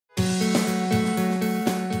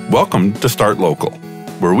Welcome to Start Local,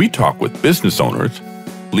 where we talk with business owners,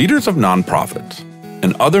 leaders of nonprofits,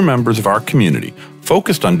 and other members of our community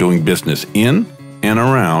focused on doing business in and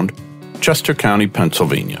around Chester County,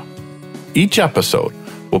 Pennsylvania. Each episode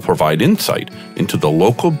will provide insight into the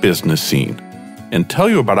local business scene and tell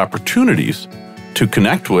you about opportunities to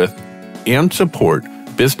connect with and support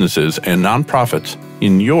businesses and nonprofits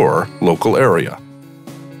in your local area.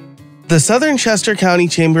 The Southern Chester County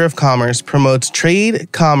Chamber of Commerce promotes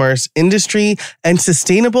trade, commerce, industry, and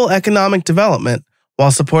sustainable economic development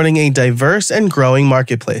while supporting a diverse and growing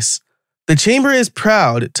marketplace. The Chamber is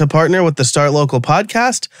proud to partner with the Start Local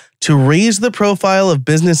podcast to raise the profile of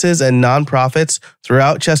businesses and nonprofits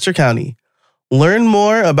throughout Chester County. Learn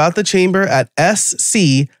more about the Chamber at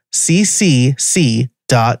sccc.com.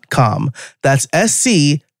 That's sccc.com.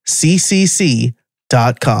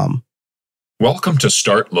 Welcome to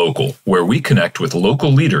Start Local, where we connect with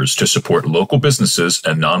local leaders to support local businesses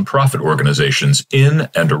and nonprofit organizations in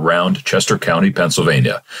and around Chester County,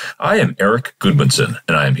 Pennsylvania. I am Eric Goodmanson,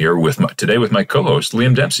 and I am here today with my co-host,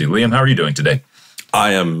 Liam Dempsey. Liam, how are you doing today?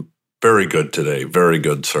 I am very good today. Very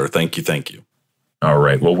good, sir. Thank you. All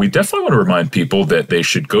right. Well, we definitely want to remind people that they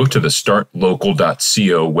should go to the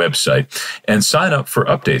startlocal.co website and sign up for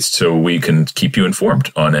updates so we can keep you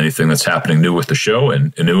informed on anything that's happening new with the show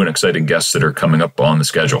and new and exciting guests that are coming up on the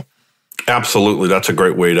schedule. Absolutely. That's a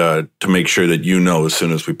great way to make sure that you know as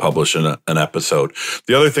soon as we publish an episode.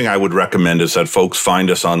 The other thing I would recommend is that folks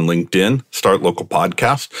find us on LinkedIn, Start Local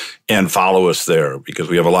Podcast, and follow us there because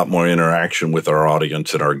we have a lot more interaction with our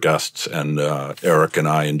audience and our guests and Eric and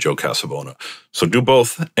I and Joe Casavona. So do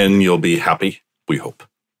both and you'll be happy, we hope.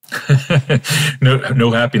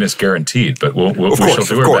 No happiness guaranteed, but we shall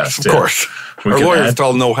do our best. Of course. Our lawyers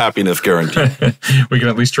tell no happiness guaranteed. We can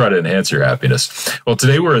at least try to enhance your happiness. Well,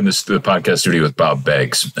 today we're in the podcast studio with Bob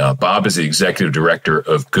Beggs. Bob is the executive director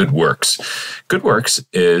of Good Works. Good Works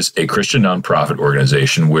is a Christian nonprofit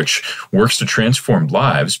organization which works to transform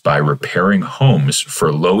lives by repairing homes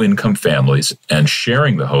for low-income families and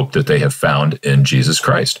sharing the hope that they have found in Jesus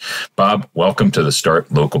Christ. Bob, welcome to the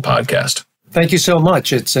Start Local podcast. Thank you so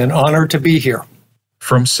much. It's an honor to be here.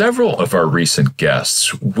 From several of our recent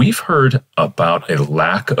guests, we've heard about a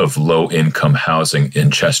lack of low-income housing in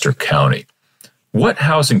Chester County. What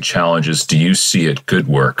housing challenges do you see at Good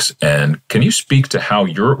Works, and can you speak to how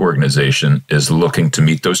your organization is looking to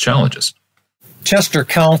meet those challenges? Chester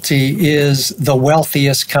County is the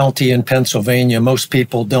wealthiest county in Pennsylvania. Most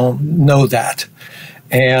people don't know that.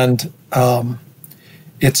 And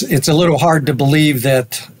It's a little hard to believe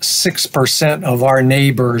that 6% of our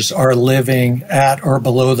neighbors are living at or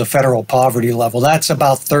below the federal poverty level. That's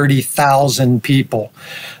about 30,000 people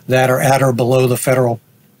that are at or below the federal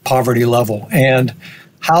poverty level. And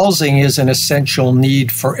housing is an essential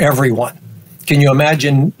need for everyone. Can you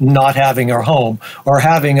imagine not having a home or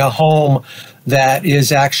having a home that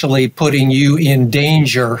is actually putting you in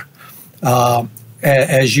danger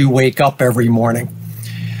as you wake up every morning?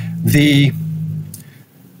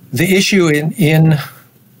 The issue in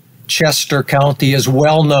Chester County is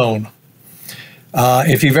well known.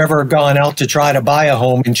 If you've ever gone out to try to buy a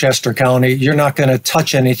home in Chester County, you're not going to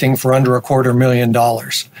touch anything for under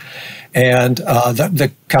 $250,000. And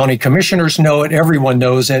the county commissioners know it, everyone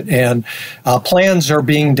knows it, and plans are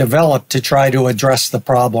being developed to try to address the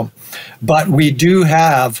problem. But we do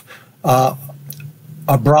have a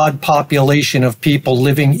broad population of people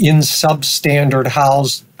living in substandard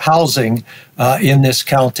housing in this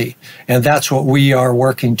county, and that's what we are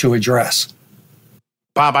working to address.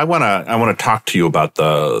 Bob, I want to talk to you about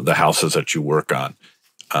the houses that you work on.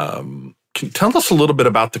 Can you tell us a little bit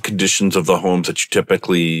about the conditions of the homes that you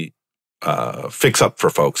typically fix up for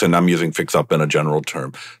folks? And I'm using fix up in a general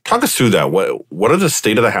term. Talk us through that. What are the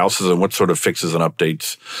state of the houses, and what sort of fixes and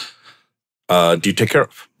updates do you take care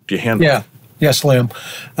of? Do you handle? Yeah. Yes, Liam.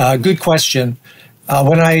 Good question.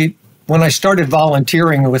 When I started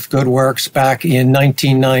volunteering with Good Works back in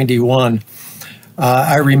 1991,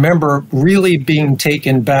 I remember really being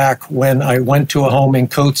taken back when I went to a home in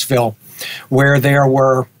Coatesville where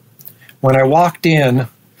when I walked in,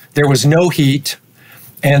 there was no heat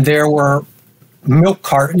and there were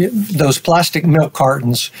those plastic milk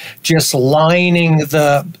cartons just lining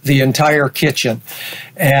the entire kitchen.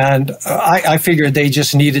 And I figured they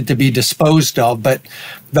just needed to be disposed of. But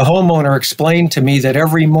the homeowner explained to me that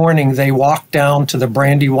every morning they walk down to the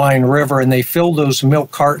Brandywine River and they fill those milk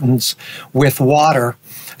cartons with water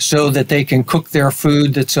so that they can cook their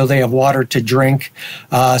food, so they have water to drink,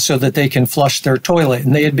 so that they can flush their toilet.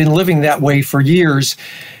 And they had been living that way for years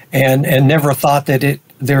and never thought that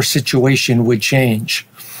their situation would change.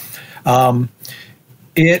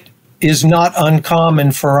 It is not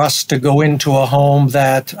uncommon for us to go into a home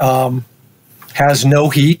that has no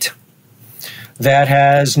heat, that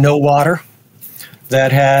has no water,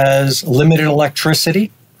 that has limited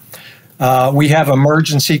electricity. We have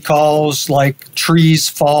emergency calls like trees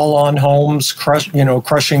fall on homes,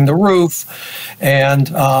 crushing the roof, and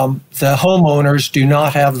the homeowners do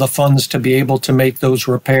not have the funds to be able to make those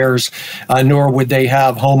repairs, nor would they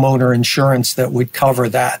have homeowner insurance that would cover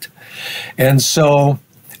that. And so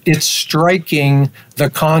it's striking the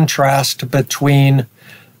contrast between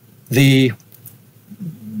the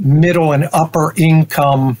middle and upper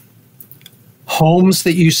income homes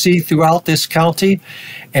that you see throughout this county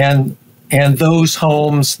and those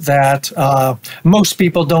homes that most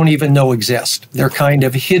people don't even know exist. They're kind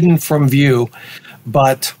of hidden from view.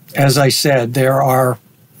 But as I said, there are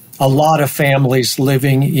a lot of families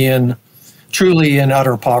living truly in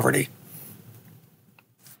utter poverty.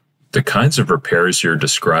 The kinds of repairs you're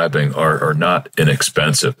describing are not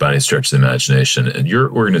inexpensive by any stretch of the imagination. And your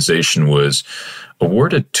organization was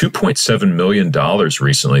awarded $2.7 million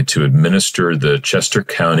recently to administer the Chester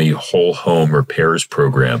County Whole Home Repairs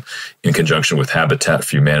Program in conjunction with Habitat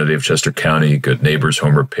for Humanity of Chester County, Good Neighbors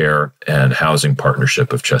Home Repair, and Housing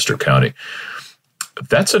Partnership of Chester County.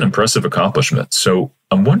 That's an impressive accomplishment. So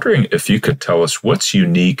I'm wondering if you could tell us what's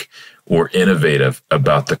unique or innovative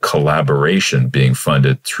about the collaboration being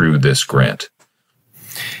funded through this grant.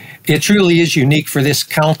 It truly is unique for this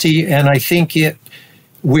county, and I think it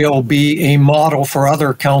will be a model for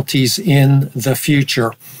other counties in the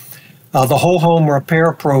future. The Whole Home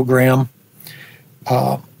Repair Program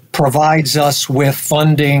provides us with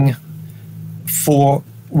funding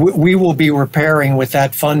we will be repairing with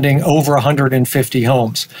that funding over 150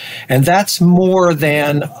 homes. And that's more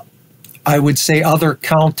than, I would say, other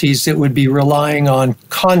counties that would be relying on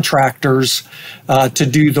contractors to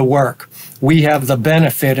do the work. We have the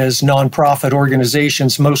benefit as nonprofit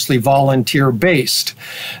organizations, mostly volunteer-based,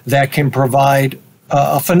 that can provide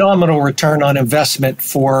a phenomenal return on investment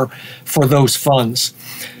for those funds.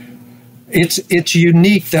 It's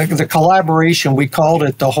unique, the collaboration, we called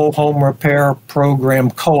it the Whole Home Repair Program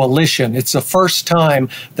Coalition. It's the first time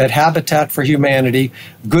that Habitat for Humanity,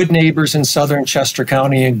 Good Neighbors in Southern Chester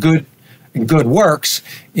County, and Good Works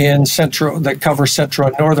that cover Central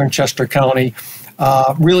and Northern Chester County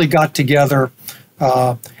really got together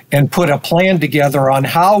and put a plan together on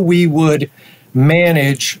how we would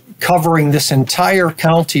manage covering this entire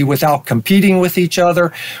county without competing with each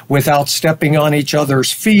other, without stepping on each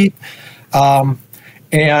other's feet. When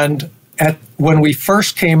we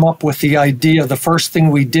first came up with the idea, the first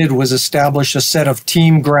thing we did was establish a set of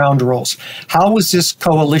team ground rules. How was this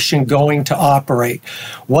coalition going to operate?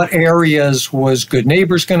 What areas was Good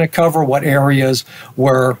Neighbors going to cover? What areas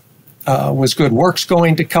was Good Works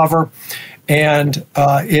going to cover? And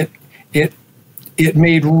it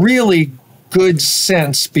made really good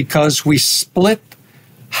sense because we split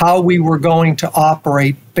how we were going to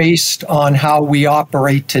operate based on how we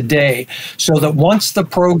operate today, so that once the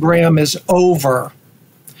program is over,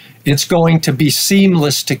 it's going to be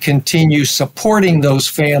seamless to continue supporting those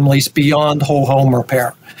families beyond whole home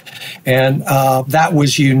repair. And that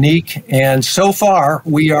was unique. And so far,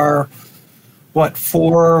 we are,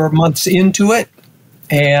 4 months into it,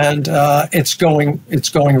 and it's going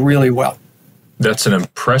really well. That's an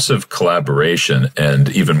impressive collaboration, and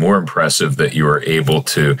even more impressive that you are able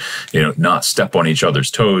to, not step on each other's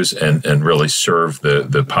toes and really serve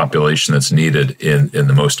the population that's needed in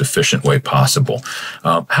the most efficient way possible.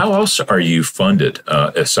 How else are you funded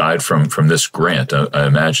aside from this grant? I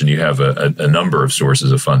imagine you have a number of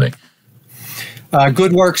sources of funding.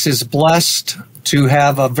 Good Works is blessed to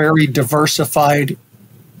have a very diversified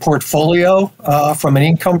portfolio from an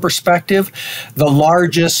income perspective. The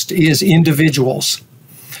largest is individuals.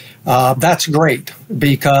 That's great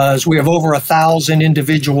because we have over 1,000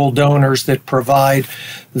 individual donors that provide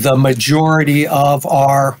the majority of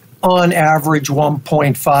our, on average,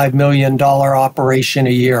 $1.5 million operation a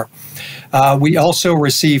year. We also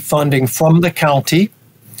receive funding from the county.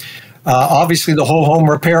 Obviously, the Whole Home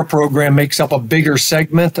Repair Program makes up a bigger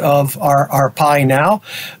segment of our pie now,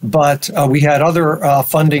 but we had other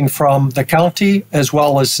funding from the county as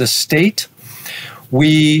well as the state.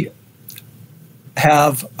 We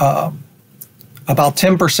have about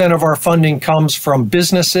 10% of our funding comes from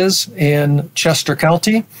businesses in Chester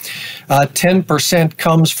County. 10%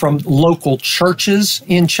 comes from local churches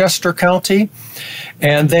in Chester County.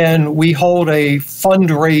 And then we hold a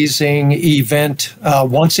fundraising event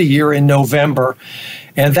once a year in November.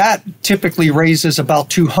 And that typically raises about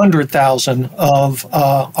 $200,000 of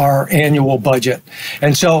our annual budget.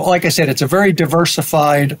 And so, like I said, it's a very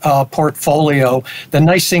diversified portfolio. The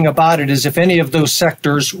nice thing about it is if any of those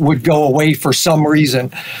sectors would go away for some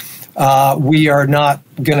reason, we are not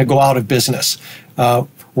going to go out of business.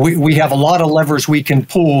 We have a lot of levers we can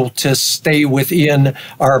pull to stay within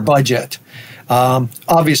our budget.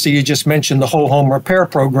 Obviously, you just mentioned the whole home repair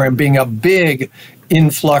program being a big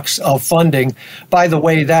influx of funding. By the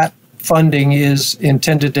way, that funding is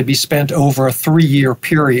intended to be spent over a 3-year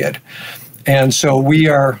period. And so we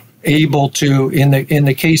are able to, in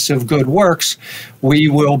the case of Good Works, we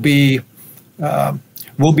will be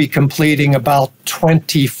completing about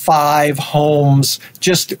 25 homes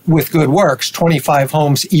just with Good Works, 25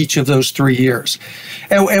 homes each of those 3 years.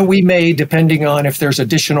 And we may, depending on if there's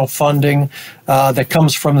additional funding that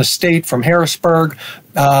comes from the state, from Harrisburg,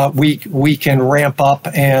 we can ramp up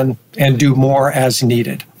and do more as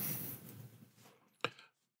needed.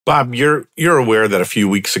 Bob, you're aware that a few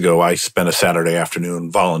weeks ago I spent a Saturday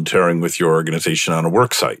afternoon volunteering with your organization on a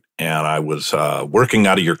work site, and I was working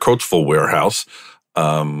out of your Coatesville warehouse.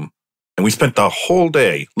 And we spent the whole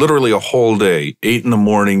day, literally a whole day, 8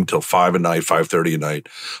 a.m. till 5 at night, 5:30 at night,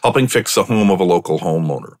 helping fix the home of a local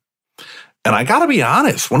homeowner. And I got to be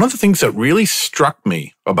honest, one of the things that really struck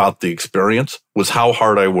me about the experience was how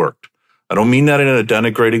hard I worked. I don't mean that in a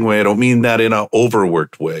denigrating way. I don't mean that in an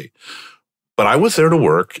overworked way. But I was there to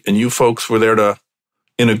work, and you folks were there to,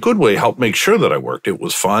 in a good way, help make sure that I worked. It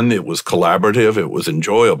was fun. It was collaborative. It was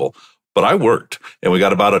enjoyable. But I worked, and we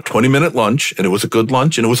got about a 20-minute lunch, and it was a good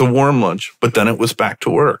lunch, and it was a warm lunch, but then it was back to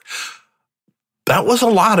work. That was a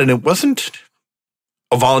lot, and it wasn't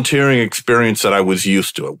a volunteering experience that I was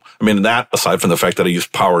used to. I mean, that aside from the fact that I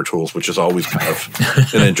used power tools, which is always kind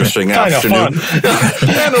of an interesting afternoon.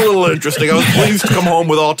 And a little interesting. I was pleased to come home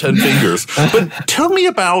with all 10 fingers. But tell me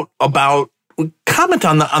about comment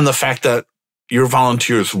on the fact that your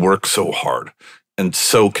volunteers work so hard and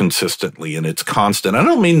so consistently, and it's constant. I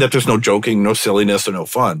don't mean that there's no joking, no silliness, or no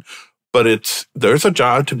fun, but there's a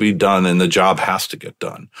job to be done, and the job has to get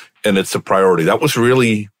done, and it's a priority. That was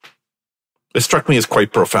really, it struck me as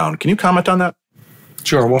quite profound. Can you comment on that?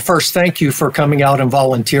 Sure. Well, first, thank you for coming out and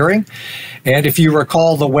volunteering. And if you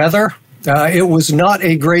recall the weather, it was not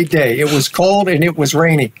a great day. It was cold and it was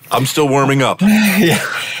rainy. I'm still warming up. Yeah,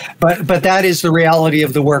 but that is the reality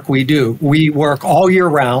of the work we do. We work all year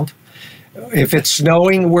round. If it's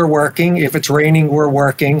snowing, we're working. If it's raining, we're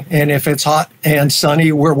working. And if it's hot and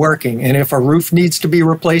sunny, we're working. And if a roof needs to be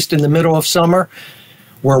replaced in the middle of summer,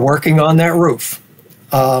 we're working on that roof.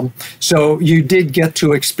 So you did get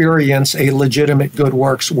to experience a legitimate Good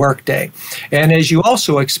Works workday. And as you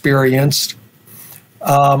also experienced,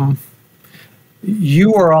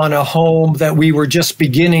 you were on a home that we were just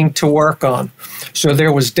beginning to work on. So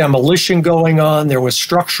there was demolition going on, there was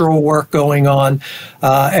structural work going on.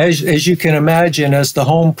 As you can imagine, as the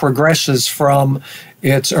home progresses from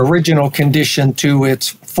its original condition to its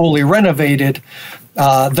fully renovated,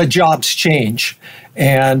 the jobs change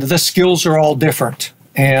and the skills are all different.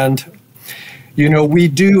 And, you know, we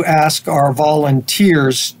do ask our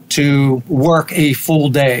volunteers to work a full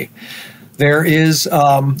day. There is,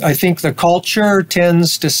 I think the culture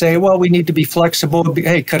tends to say, well, we need to be flexible.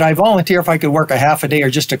 Hey, could I volunteer if I could work a half a day or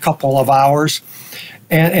just a couple of hours?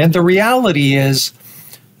 And the reality is,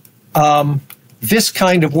 this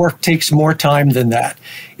kind of work takes more time than that.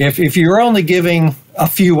 If you're only giving a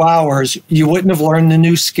few hours, you wouldn't have learned the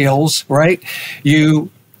new skills, right? You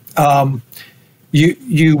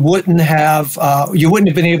wouldn't have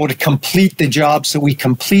been able to complete the jobs that we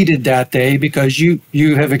completed that day, because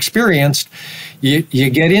you have experienced, you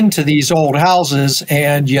get into these old houses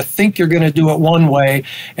and you think you're going to do it one way,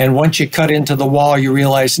 and once you cut into the wall, you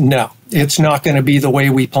realize, no, it's not going to be the way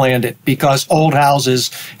we planned it, because old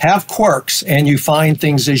houses have quirks and you find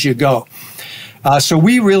things as you go. So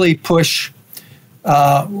we really push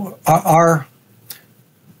our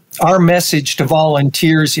message to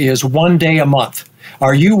volunteers is 1 day a month.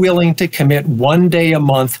 Are you willing to commit 1 day a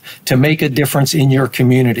month to make a difference in your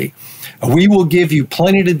community? We will give you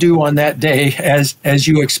plenty to do on that day, as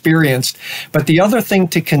you experienced. But the other thing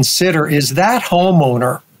to consider is that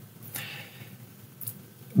homeowner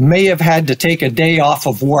may have had to take a day off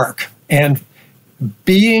of work, and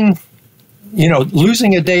losing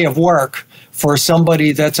a day of work for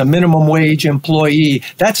somebody that's a minimum wage employee,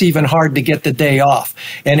 that's even hard to get the day off.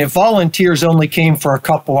 And if volunteers only came for a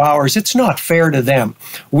couple hours, it's not fair to them.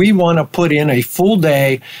 We want to put in a full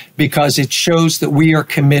day because it shows that we are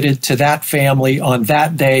committed to that family on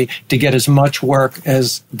that day to get as much work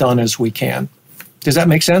done as we can. Does that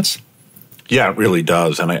make sense? Yeah, it really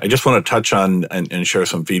does. And I just want to touch on and share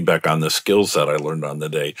some feedback on the skills that I learned on the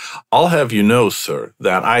day. I'll have you know, sir,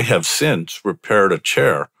 that I have since repaired a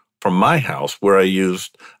chair from my house where I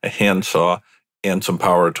used a handsaw and some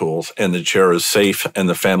power tools, and the chair is safe and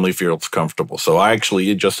the family feels comfortable. So I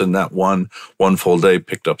actually, just in that one full day,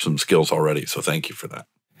 picked up some skills already. So thank you for that.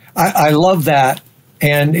 I love that.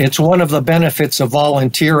 And it's one of the benefits of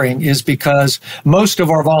volunteering is because most of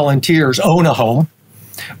our volunteers own a home,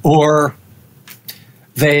 or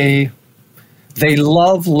they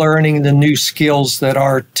love learning the new skills that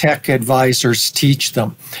our tech advisors teach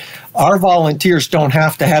them. Our volunteers don't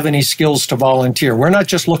have to have any skills to volunteer. We're not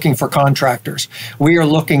just looking for contractors. We are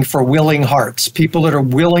looking for willing hearts, people that are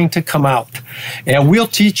willing to come out. And we'll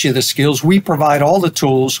teach you the skills. We provide all the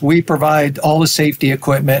tools. We provide all the safety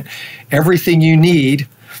equipment, everything you need.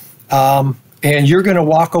 And you're going to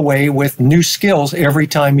walk away with new skills every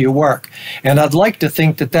time you work. And I'd like to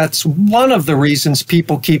think that that's one of the reasons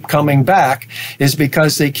people keep coming back, is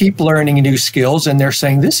because they keep learning new skills and they're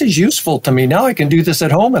saying, this is useful to me. Now I can do this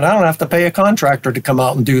at home and I don't have to pay a contractor to come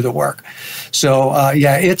out and do the work. So,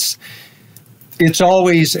 it's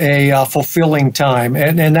always a fulfilling time.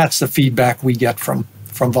 And that's the feedback we get from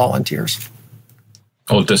volunteers.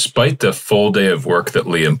 Well, despite the full day of work that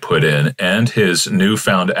Liam put in and his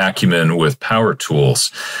newfound acumen with power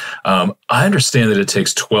tools, I understand that it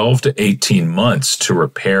takes 12 to 18 months to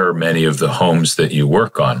repair many of the homes that you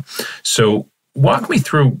work on. So walk me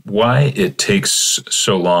through why it takes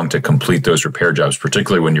so long to complete those repair jobs,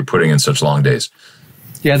 particularly when you're putting in such long days.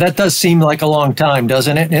 Yeah, that does seem like a long time,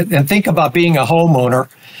 doesn't it? And think about being a homeowner.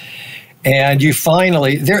 And you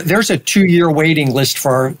finally, there's a 2-year waiting list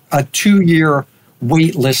for a 2-year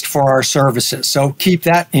wait list for our services. So keep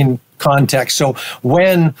that in context. So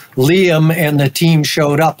when Liam and the team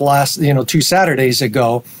showed up 2 Saturdays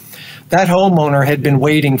ago, that homeowner had been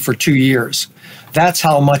waiting for 2 years. That's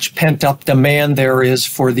how much pent up demand there is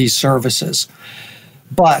for these services.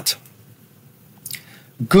 But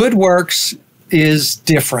Good Works is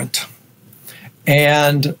different.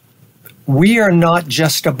 And we are not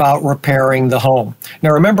just about repairing the home.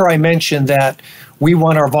 Now, remember I mentioned that we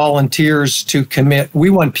want our volunteers to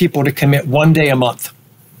we want people to commit 1 day a month.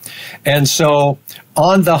 And so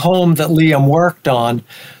on the home that Liam worked on,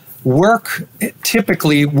 work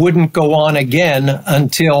typically wouldn't go on again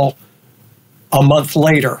until a month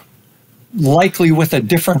later, likely with a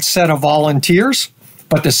different set of volunteers,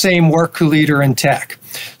 but the same work leader and tech.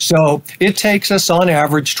 So it takes us on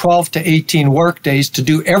average 12 to 18 work days to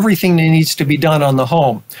do everything that needs to be done on the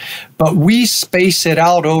home. But we space it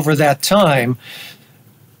out over that time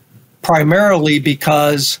primarily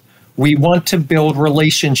because we want to build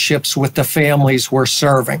relationships with the families we're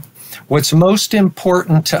serving. What's most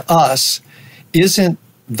important to us isn't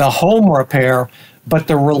the home repair, but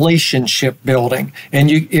the relationship building. And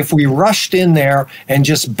if we rushed in there and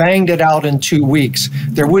just banged it out in 2 weeks,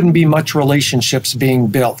 there wouldn't be much relationships being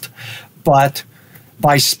built. But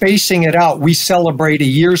by spacing it out, we celebrate a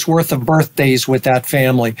year's worth of birthdays with that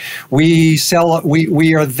family. We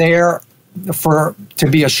are there to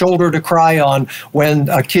be a shoulder to cry on when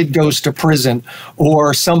a kid goes to prison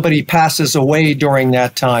or somebody passes away during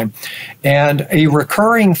that time. And a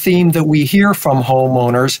recurring theme that we hear from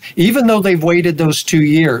homeowners, even though they've waited those 2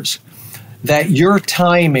 years, that your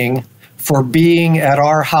timing for being at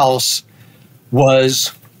our house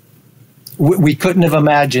was, we couldn't have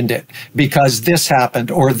imagined it because this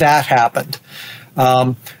happened or that happened.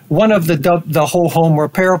 One of the whole home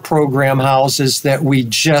repair program houses that we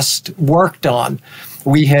just worked on,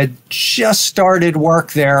 we had just started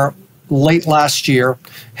work there late last year.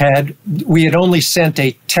 We had only sent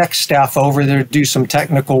a tech staff over there to do some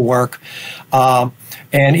technical work. And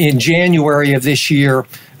in January of this year,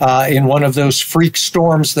 in one of those freak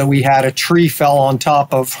storms that we had, a tree fell on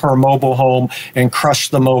top of her mobile home and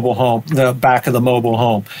crushed the back of the mobile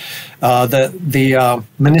home. The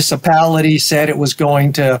municipality said it was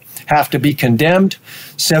going to have to be condemned.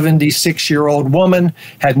 76-year-old woman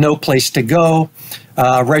had no place to go.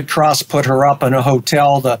 Red Cross put her up in a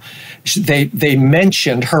hotel. They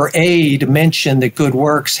mentioned, her aide mentioned that Good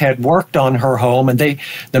Works had worked on her home, and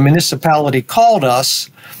the municipality called us,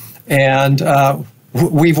 and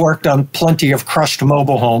we've worked on plenty of crushed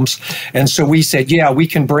mobile homes, and so we said, yeah, we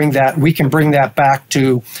can bring that back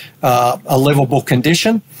to a livable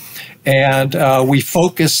condition. And we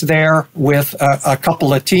focused there with a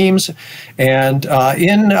couple of teams, and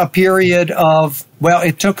in a period of,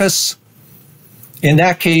 it took us. In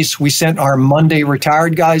that case, we sent our Monday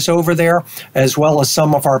retired guys over there, as well as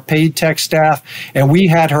some of our paid tech staff, and we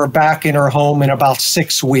had her back in her home in about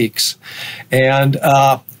 6 weeks. And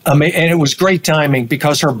and it was great timing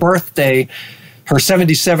because her birthday, her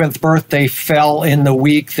 77th birthday, fell in the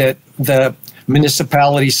week that the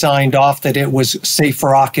municipality signed off that it was safe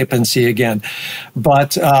for occupancy again.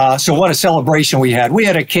 But so what a celebration we had. We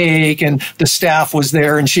had a cake and the staff was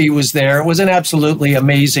there and she was there. It was an absolutely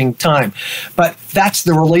amazing time. But that's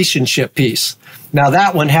the relationship piece. Now,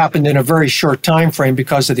 that one happened in a very short time frame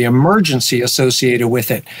because of the emergency associated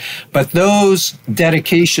with it. But those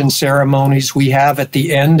dedication ceremonies we have at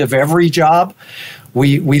the end of every job,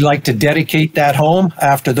 we like to dedicate that home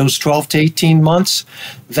after those 12 to 18 months.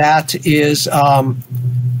 That is,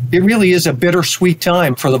 it really is a bittersweet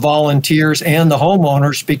time for the volunteers and the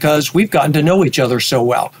homeowners because we've gotten to know each other so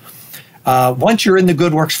well. Once you're in the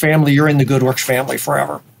Good Works family, you're in the Good Works family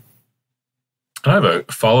forever. I have a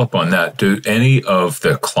follow-up on that. Do any of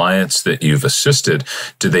the clients that you've assisted,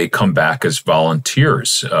 do they come back as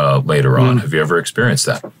volunteers later on? Have you ever experienced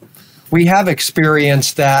that? We have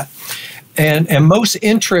experienced that. And most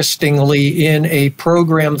interestingly, in a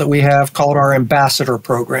program that we have called our Ambassador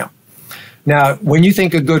Program. Now, when you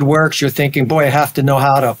think of Good Works, you're thinking, boy, I have to know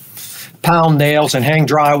how to pound nails and hang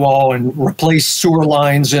drywall and replace sewer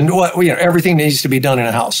lines and everything that needs to be done in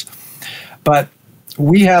a house. But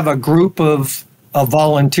we have a group of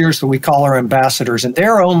volunteers that we call our ambassadors, and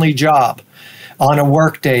their only job on a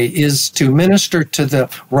workday is to minister to the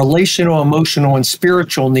relational, emotional, and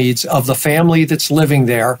spiritual needs of the family that's living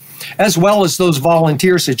there, as well as those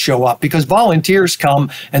volunteers that show up, because volunteers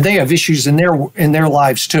come and they have issues in their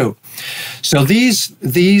lives too. So these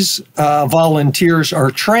volunteers are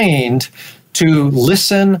trained to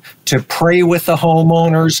listen, to pray with the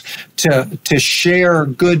homeowners, to share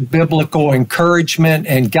good biblical encouragement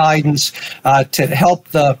and guidance, to help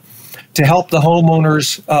the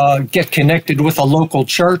homeowners get connected with a local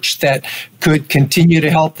church that could continue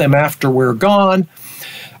to help them after we're gone.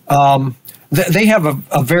 They have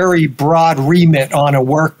a very broad remit on a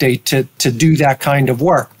workday to do that kind of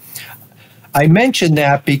work. I mention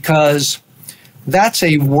that because that's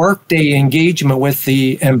a workday engagement with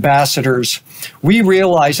the ambassadors. We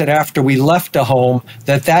realized that after we left a home,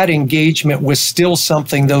 that engagement was still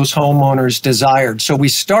something those homeowners desired. So we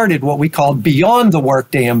started what we called Beyond the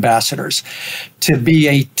Workday Ambassadors to be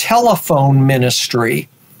a telephone ministry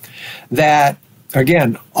that,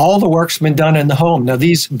 again, all the work's been done in the home. Now,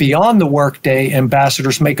 these Beyond the Workday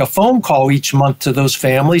ambassadors make a phone call each month to those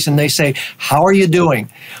families, and they say, how are you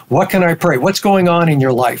doing? What can I pray? What's going on in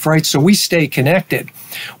your life, right? So we stay connected.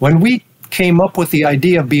 When we came up with the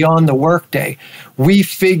idea of Beyond the Workday, we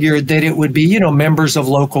figured that it would be, members of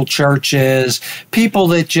local churches, people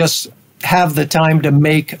that just have the time to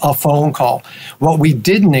make a phone call. What we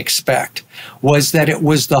didn't expect was that it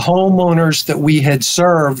was the homeowners that we had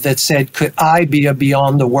served that said, could I be a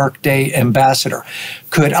Beyond the Workday ambassador?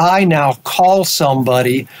 Could I now call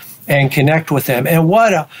somebody and connect with them? And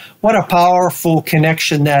what a powerful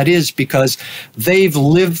connection that is, because they've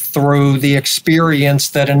lived through the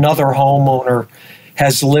experience that another homeowner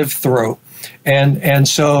has lived through. And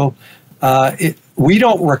so we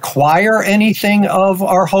don't require anything of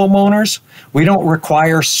our homeowners. We don't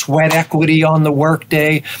require sweat equity on the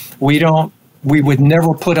workday. We would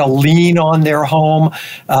never put a lien on their home.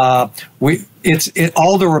 All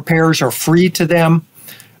the repairs are free to them.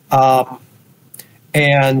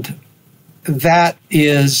 And that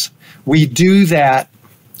is, we do that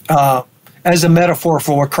as a metaphor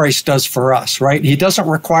for what Christ does for us, right? He doesn't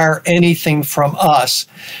require anything from us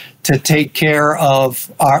to take care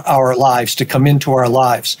of our lives, to come into our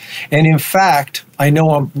lives. And in fact, I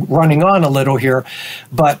know I'm running on a little here,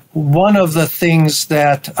 but one of the things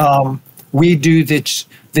that we do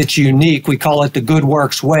that's unique, we call it the Good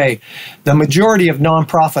Works way. The majority of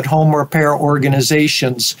nonprofit home repair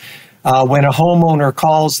organizations, when a homeowner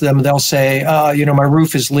calls them, they'll say, my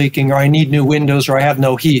roof is leaking, or I need new windows, or I have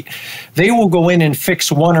no heat. They will go in and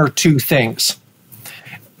fix one or two things.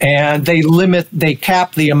 And they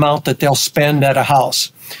cap the amount that they'll spend at a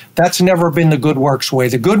house. That's never been the Good Works way.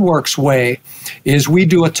 The Good Works way is we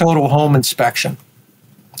do a total home inspection.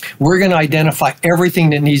 We're going to identify everything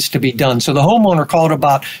that needs to be done. So the homeowner called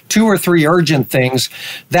about 2 or 3 urgent things.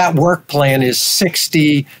 That work plan is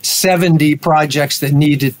 60, 70 projects that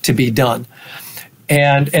needed to be done.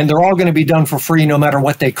 And they're all going to be done for free no matter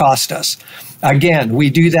what they cost us. Again,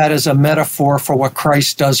 we do that as a metaphor for what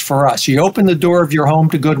Christ does for us. You open the door of your home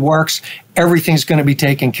to Good Works, everything's going to be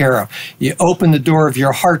taken care of. You open the door of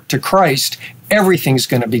your heart to Christ, everything's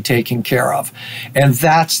going to be taken care of. And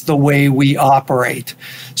that's the way we operate.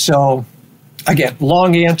 So, again,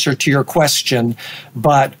 long answer to your question,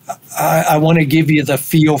 but I want to give you the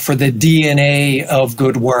feel for the DNA of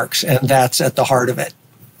Good Works, and that's at the heart of it.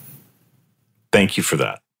 Thank you for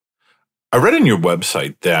that. I read on your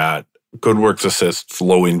website that GoodWorks assists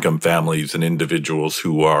low-income families and individuals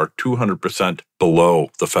who are 200% below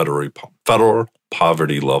the federal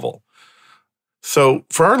poverty level. So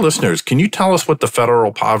for our listeners, can you tell us what the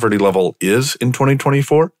federal poverty level is in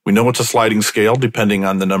 2024? We know it's a sliding scale depending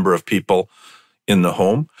on the number of people in the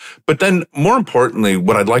home. But then more importantly,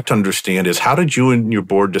 what I'd like to understand is how did you and your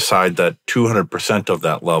board decide that 200% of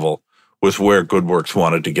that level was where GoodWorks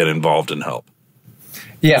wanted to get involved and help?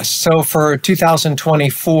 Yes. So for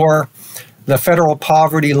 2024, the federal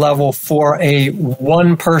poverty level for a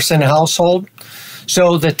one-person household,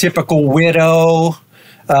 so the typical widow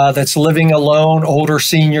that's living alone, older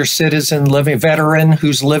senior citizen, veteran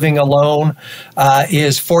who's living alone,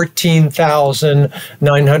 is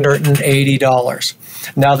 $14,980.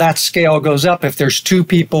 Now that scale goes up. If there's two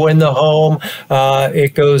people in the home,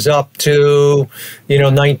 it goes up to,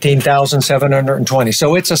 $19,720.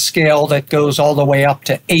 So it's a scale that goes all the way up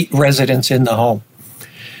to 8 residents in the home.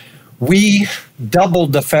 We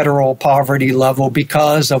doubled the federal poverty level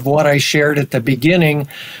because of what I shared at the beginning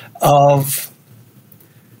of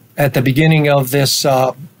this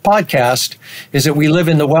podcast, is that we live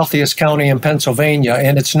in the wealthiest county in Pennsylvania,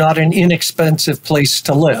 and it's not an inexpensive place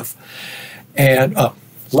to live. And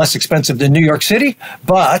less expensive than New York City,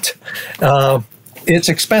 but it's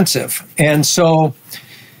expensive. And so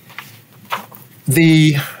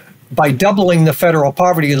by doubling the federal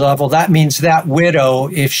poverty level, that means that widow,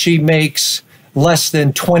 if she makes less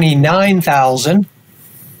than $29,000,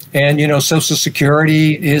 and Social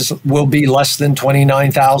Security will be less than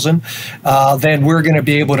 $29,000, then we're going to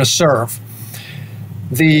be able to serve.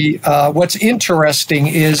 What's interesting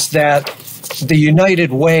is that the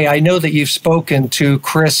United Way, I know that you've spoken to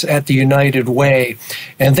Chris at the United Way,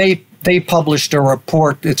 and they published a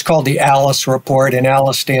report. It's called the ALICE report, and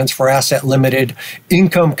ALICE stands for Asset Limited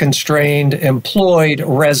Income Constrained Employed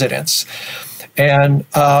Residents. And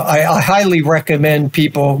I highly recommend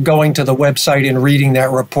people going to the website and reading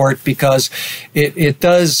that report, because it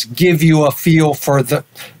does give you a feel for the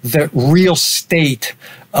real state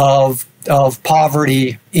of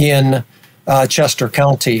poverty in Chester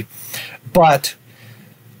County. But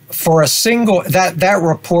for a single, that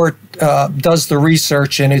report does the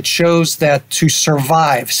research, and it shows that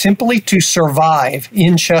simply to survive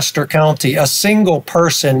in Chester County, a single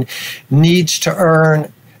person needs to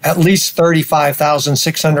earn at least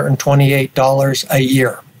 $35,628 a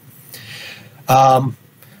year.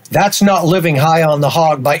 That's not living high on the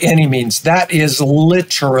hog by any means. That is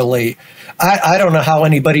literally, I don't know how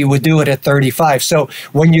anybody would do it at 35. So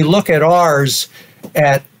when you look at ours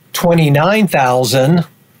at 29,000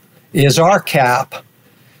 is our cap,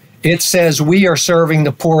 it says we are serving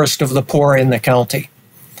the poorest of the poor in the county.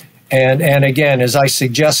 And again, as I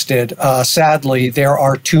suggested, sadly, there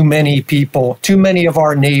are too many of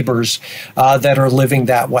our neighbors that are living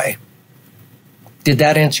that way. Did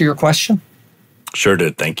that answer your question? Sure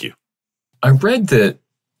did. Thank you. I read that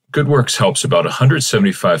GoodWorks helps about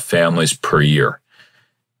 175 families per year.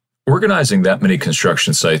 Organizing that many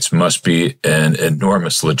construction sites must be an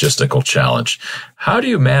enormous logistical challenge. How do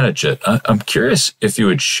you manage it? I'm curious if you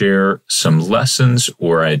would share some lessons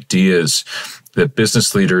or ideas that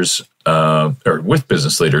business leaders, with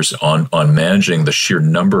business leaders on managing the sheer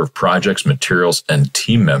number of projects, materials, and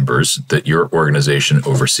team members that your organization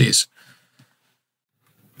oversees.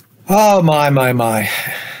 Oh, my.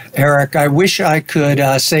 Eric, I wish I could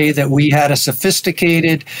say that we had a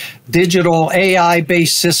sophisticated digital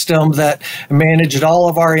AI-based system that managed all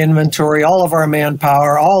of our inventory, all of our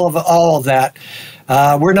manpower, all of that.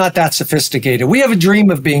 We're not that sophisticated. We have a dream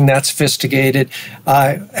of being that sophisticated.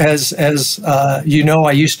 As you know,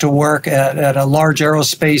 I used to work at a large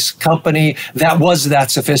aerospace company that was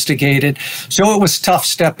that sophisticated. So it was tough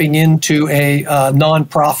stepping into a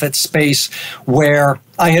nonprofit space where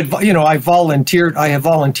I have volunteered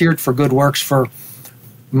for GoodWorks for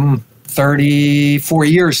 34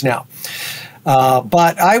 years now.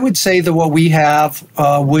 But I would say that what we have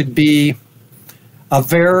would be a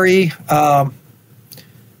very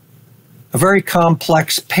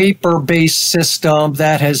complex paper-based system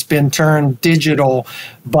that has been turned digital,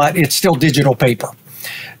 but it's still digital paper.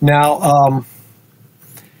 Now,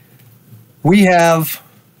 we have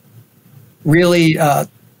really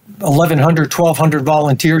 1,100, 1,200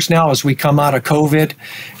 volunteers now as we come out of COVID,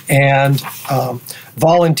 and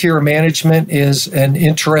volunteer management is an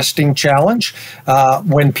interesting challenge.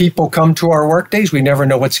 When people come to our work days, we never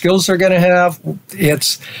know what skills they're going to have.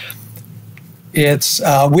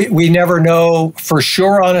 We never know for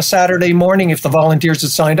sure on a Saturday morning if the volunteers that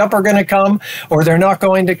signed up are going to come or they're not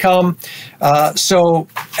going to come. So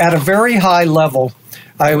at a very high level,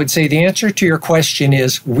 I would say the answer to your question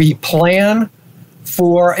is we plan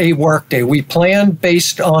for a workday. We plan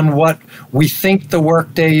based on what we think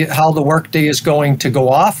how the workday is going to go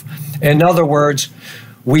off. In other words,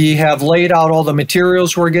 we have laid out all the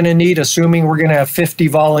materials we're going to need, assuming we're going to have 50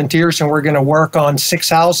 volunteers and we're going to work on 6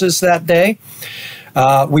 houses that day.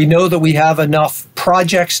 We know that we have enough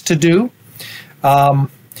projects to do.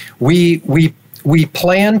 We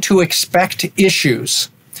plan to expect issues.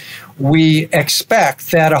 We expect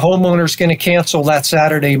that a homeowner is going to cancel that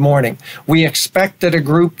Saturday morning. We expect that a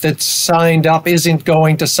group that's signed up isn't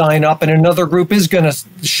going to sign up and another group is going to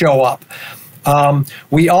show up.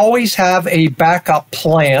 We always have a backup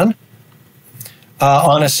plan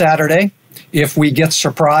on a Saturday if we get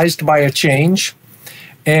surprised by a change.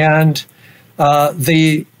 And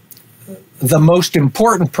the most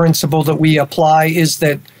important principle that we apply is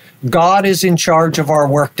that God is in charge of our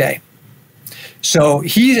workday. So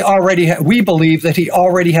we believe that he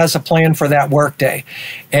already has a plan for that workday.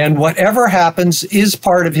 And whatever happens is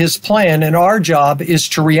part of his plan, and our job is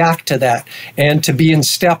to react to that and to be in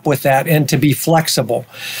step with that and to be flexible.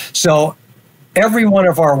 So every one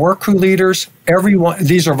of our work crew leaders,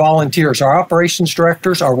 these are volunteers, our operations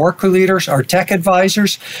directors, our work crew leaders, our tech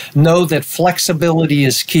advisors know that flexibility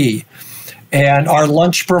is key. And our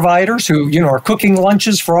lunch providers who, are cooking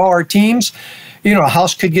lunches for all our teams, a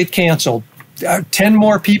house could get canceled. 10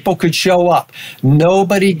 more people could show up.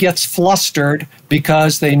 Nobody gets flustered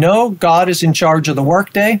because they know God is in charge of the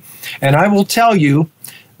workday. And I will tell you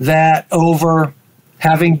that over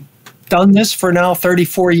having done this for now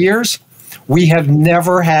 34 years, we have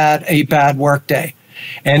never had a bad workday.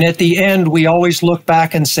 And at the end, we always look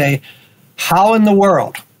back and say, how in the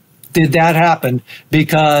world did that happen?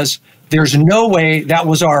 Because there's no way that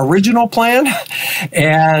was our original plan.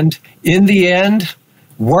 And in the end,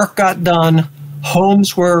 work got done.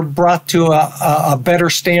 Homes were brought to a better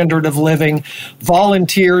standard of living.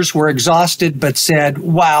 Volunteers were exhausted but said,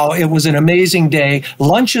 wow, it was an amazing day.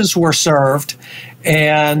 Lunches were served.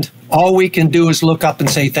 And all we can do is look up and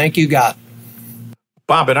say, thank you, God.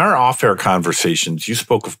 Bob, in our off-air conversations, you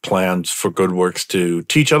spoke of plans for GoodWorks to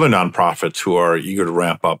teach other nonprofits who are eager to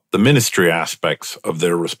ramp up the ministry aspects of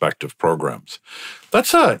their respective programs.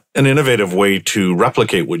 That's an innovative way to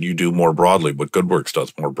replicate what you do more broadly, what GoodWorks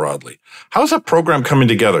does more broadly. How's that program coming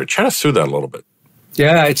together? Chat us through that a little bit.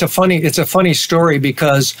 Yeah, it's a funny story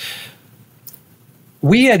because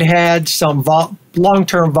we had some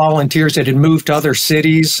long-term volunteers that had moved to other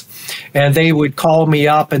cities, and they would call me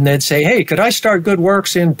up and they'd say, hey, could I start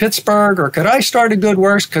GoodWorks in Pittsburgh, or could I start a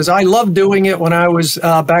GoodWorks? Because I loved doing it when I was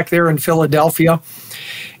back there in Philadelphia.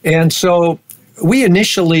 And so we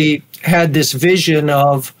initially had this vision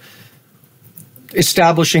of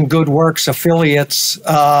establishing GoodWorks affiliates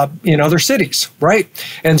in other cities, right?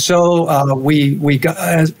 And so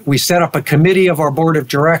we set up a committee of our board of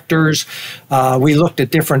directors. We looked at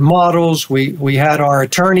different models. We had our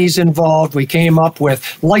attorneys involved. We came up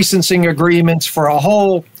with licensing agreements for a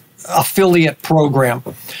whole affiliate program,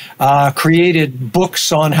 created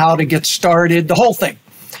books on how to get started, the whole thing.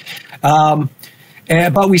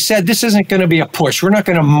 But we said, this isn't going to be a push. We're not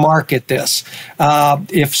going to market this.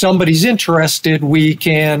 If somebody's interested,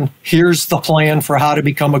 here's the plan for how to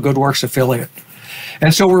become a GoodWorks affiliate.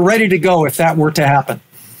 And so we're ready to go if that were to happen.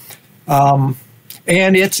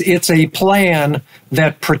 And it's a plan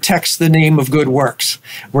that protects the name of GoodWorks.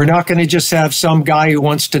 We're not going to just have some guy who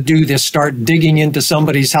wants to do this start digging into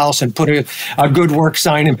somebody's house and put a GoodWorks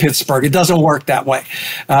sign in Pittsburgh. It doesn't work that way.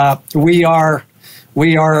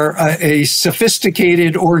 We are a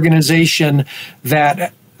sophisticated organization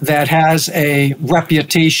that has a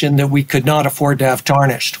reputation that we could not afford to have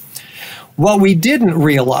tarnished. What we didn't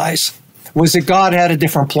realize was that God had a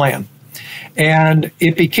different plan. And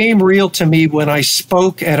it became real to me when I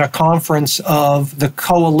spoke at a conference of the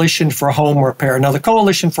Coalition for Home Repair. Now, the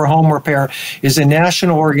Coalition for Home Repair is a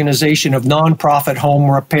national organization of nonprofit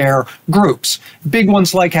home repair groups. Big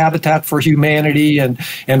ones like Habitat for Humanity and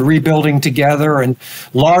Rebuilding Together, and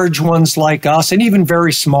large ones like us, and even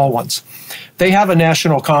very small ones. They have a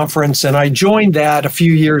national conference, and I joined that a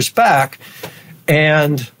few years back,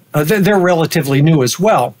 and they're relatively new as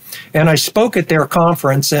well. And I spoke at their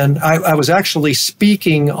conference, and I was actually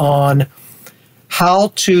speaking on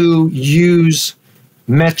how to use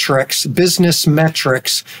metrics, business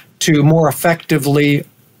metrics, to more effectively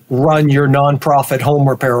run your nonprofit home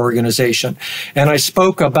repair organization. And I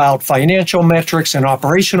spoke about financial metrics and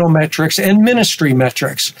operational metrics and ministry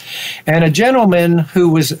metrics. And a gentleman who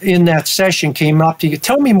was in that session came up to you,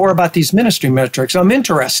 tell me more about these ministry metrics. I'm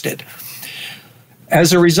interested.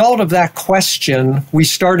 As a result of that question, we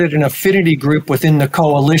started an affinity group within the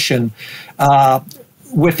coalition.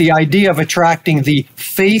 with the idea of attracting the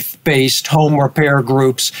faith-based home repair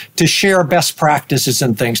groups to share best practices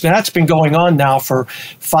and things. Now, that's been going on now for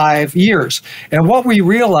 5 years. And what we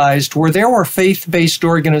realized were there were faith-based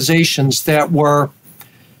organizations that were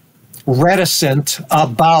reticent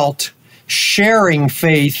about sharing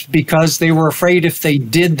faith because they were afraid if they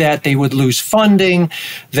did that, they would lose funding,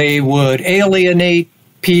 they would alienate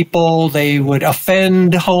people, they would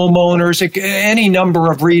offend homeowners, any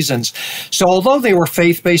number of reasons. So although they were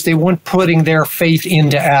faith-based, they weren't putting their faith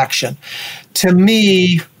into action. To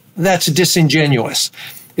me, that's disingenuous.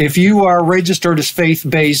 If you are registered as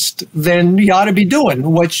faith-based, then you ought to be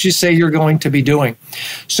doing what you say you're going to be doing.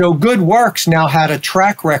 So Good Works now had a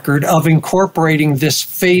track record of incorporating this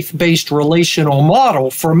faith-based relational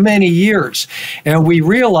model for many years. And we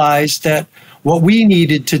realized that what we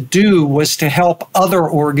needed to do was to help other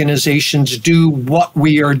organizations do what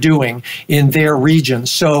we are doing in their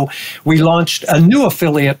regions. So we launched a new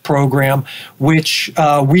affiliate program, which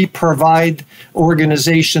we provide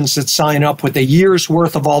organizations that sign up with a year's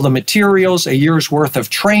worth of all the materials, a year's worth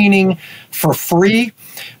of training for free.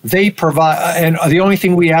 They provide, and the only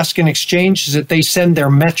thing we ask in exchange is that they send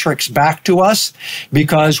their metrics back to us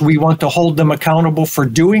because we want to hold them accountable for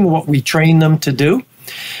doing what we train them to do.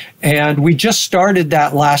 And we just started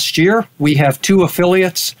that last year. We have 2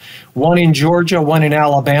 affiliates, one in Georgia, one in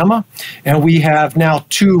Alabama. And we have now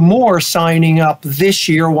 2 more signing up this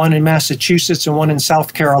year, one in Massachusetts and one in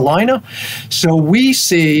South Carolina. So we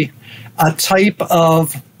see a type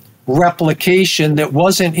of replication that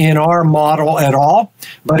wasn't in our model at all,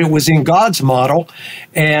 but it was in God's model.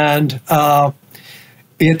 And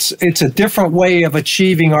it's a different way of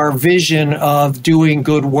achieving our vision of doing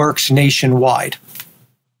good works nationwide.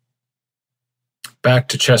 Back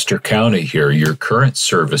to Chester County here, your current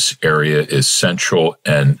service area is central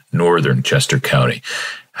and northern Chester County.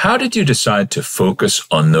 How did you decide to focus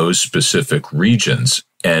on those specific regions?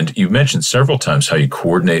 And you mentioned several times how you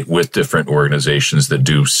coordinate with different organizations that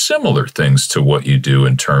do similar things to what you do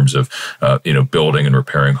in terms of, building and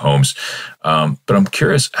repairing homes. But I'm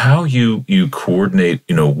curious how you coordinate,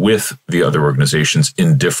 with the other organizations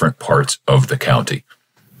in different parts of the county.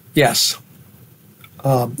 Yes.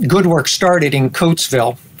 Good Works started in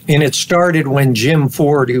Coatesville, and it started when Jim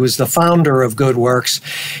Ford, who was the founder of Good Works,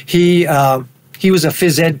 he was a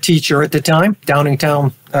phys ed teacher at the time,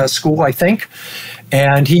 Downingtown School, I think,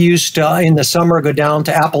 and he used to, in the summer, go down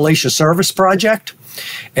to Appalachia Service Project.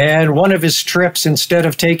 And one of his trips, instead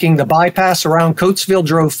of taking the bypass around Coatesville,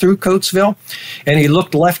 drove through Coatesville, and he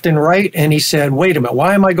looked left and right, and he said, wait a minute,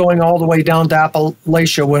 why am I going all the way down to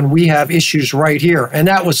Appalachia when we have issues right here? And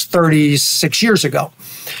that was 36 years ago.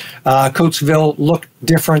 Coatesville looked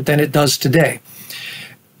different than it does today.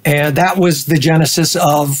 And that was the genesis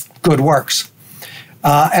of Good Works.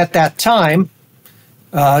 At that time,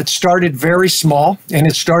 it started very small, and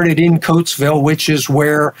it started in Coatesville, which is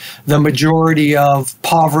where the majority of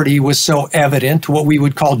poverty was so evident, what we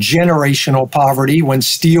would call generational poverty. When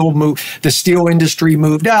the steel industry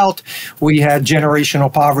moved out, we had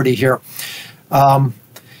generational poverty here.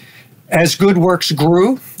 As Good Works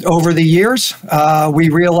grew over the years, we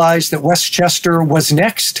realized that Westchester was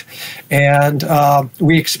next, and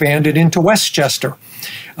we expanded into Westchester.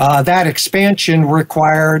 That expansion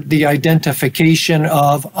required the identification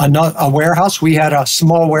of a warehouse. We had a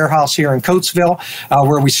small warehouse here in Coatesville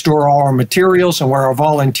where we store all our materials and where our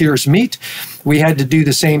volunteers meet. We had to do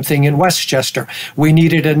the same thing in Westchester. We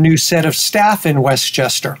needed a new set of staff in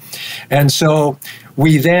Westchester. And so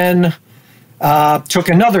we then took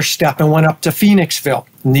another step and went up to Phoenixville.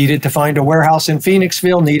 Needed to find a warehouse in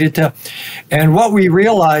Phoenixville, and what we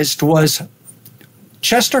realized was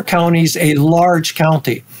Chester County's a large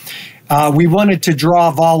county. We wanted to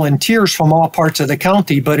draw volunteers from all parts of the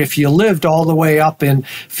county, but if you lived all the way up in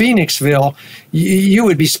Phoenixville, you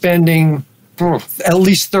would be spending at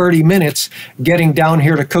least 30 minutes getting down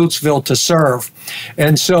here to Coatesville to serve.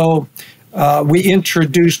 And so we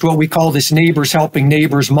introduced what we call this neighbors helping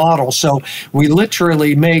neighbors model. So we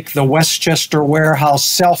literally make the Westchester warehouse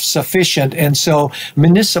self-sufficient. And so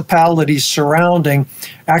municipalities surrounding,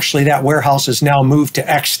 actually that warehouse is now moved to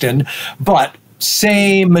Exton, but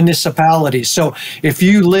same municipalities. So if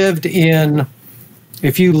you lived in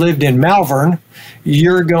Malvern,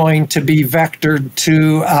 you're going to be vectored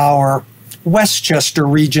to our Westchester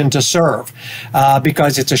region to serve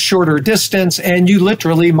because it's a shorter distance, and you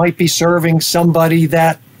literally might be serving somebody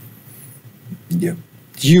that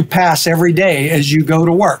you pass every day as you go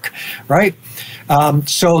to work, right?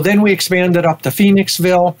 So then we expanded up to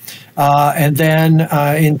Phoenixville, and then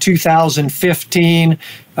in 2015,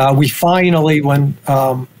 we finally, when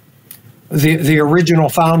the original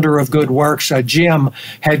founder of Good Works, Jim,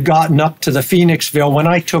 had gotten up to the Phoenixville. When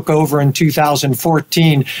I took over in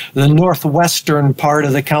 2014, the northwestern part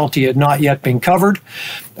of the county had not yet been covered.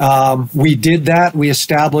 We did that. We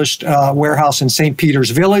established a warehouse in St.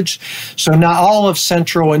 Peter's Village. So now all of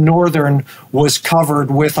central and northern was covered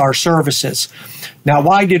with our services. Now,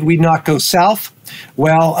 why did we not go south?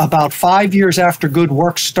 Well, about 5 years after Good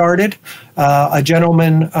Works started, a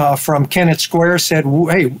gentleman from Kennett Square said,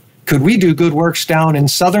 hey, could we do Good Works down in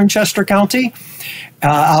southern Chester County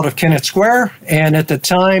out of Kennett Square? And at the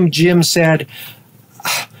time, Jim said,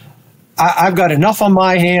 I've got enough on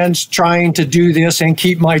my hands trying to do this and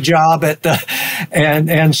keep my job at the,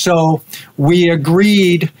 and so we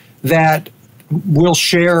agreed that we'll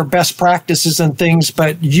share best practices and things,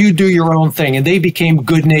 but you do your own thing. And they became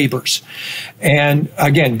Good Neighbors. And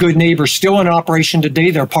again, Good Neighbors still in operation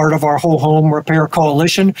today. They're part of our whole home repair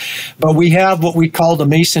coalition. But we have what we call the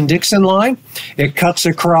Mason-Dixon line. It cuts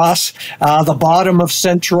across the bottom of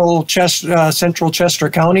central Chester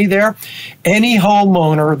County there. Any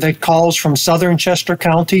homeowner that calls from southern Chester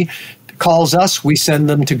County calls us, we send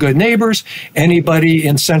them to Good Neighbors. Anybody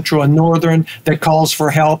in central and northern that calls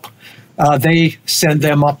for help, they send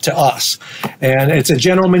them up to us. And it's a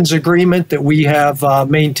gentleman's agreement that we have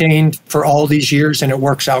maintained for all these years, and it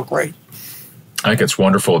works out great. I think it's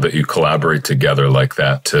wonderful that you collaborate together like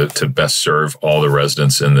that to best serve all the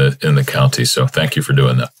residents in the county. So thank you for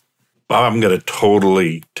doing that. Bob, I'm going to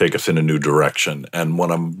totally take us in a new direction, and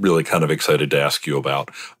what I'm really kind of excited to ask you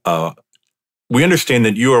about. We understand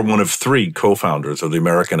that you are one of 3 co-founders of the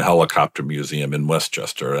American Helicopter Museum in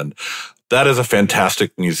Westchester, and that is a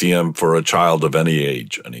fantastic museum for a child of any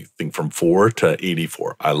age, anything from 4 to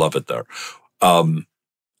 84. I love it there. Well,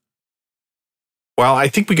 I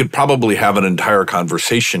think we could probably have an entire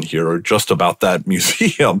conversation here just about that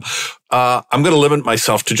museum. I'm going to limit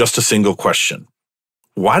myself to just a single question.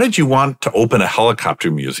 Why did you want to open a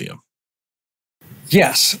helicopter museum?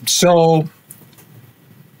 Yes. So,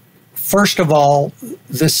 first of all,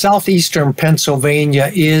 the southeastern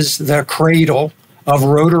Pennsylvania is the cradle of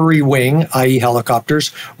rotary wing, i.e.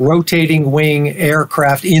 helicopters, rotating wing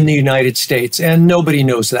aircraft in the United States. And nobody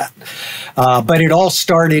knows that. But it all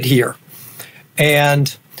started here.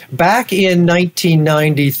 And back in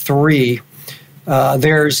 1993,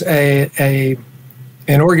 there's an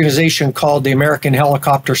organization called the American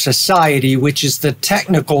Helicopter Society, which is the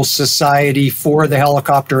technical society for the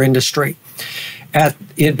helicopter industry. Back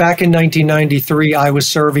in 1993, I was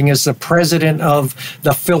serving as the president of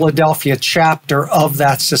the Philadelphia chapter of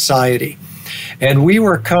that society. And we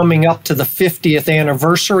were coming up to the 50th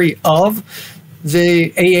anniversary of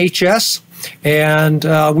the AHS, and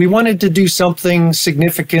we wanted to do something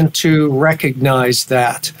significant to recognize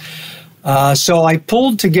that. So I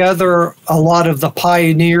pulled together a lot of the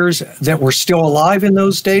pioneers that were still alive in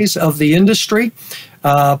those days of the industry,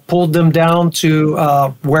 pulled them down to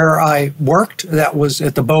where I worked. That was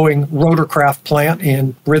at the Boeing rotorcraft plant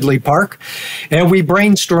in Ridley Park. And we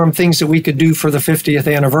brainstormed things that we could do for the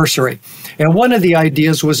 50th anniversary. And one of the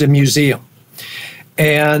ideas was a museum.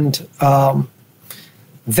 And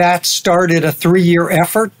that started a 3-year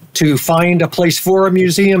effort to find a place for a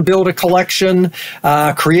museum, build a collection,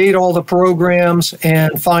 create all the programs,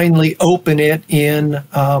 and finally open it in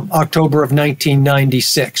October of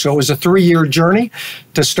 1996. So it was a 3-year journey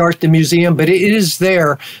to start the museum, but it is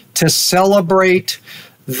there to celebrate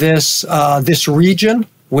this region,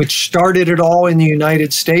 which started it all in the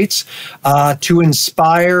United States, to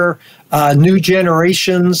inspire new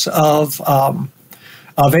generations of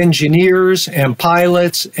engineers and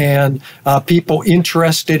pilots and people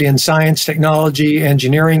interested in science, technology,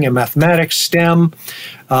 engineering, and mathematics, STEM,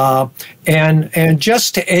 and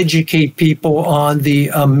just to educate people on the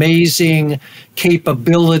amazing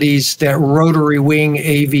capabilities that rotary wing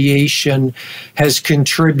aviation has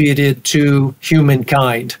contributed to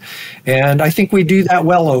humankind. And I think we do that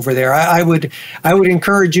well over there. I would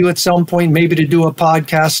encourage you at some point maybe to do a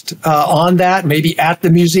podcast on that, maybe at the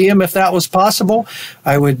museum if that was possible.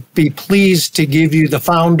 I would be pleased to give you the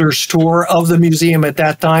founder's tour of the museum at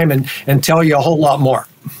that time and tell you a whole lot more.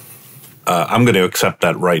 I'm going to accept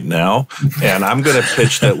that right now, and I'm going to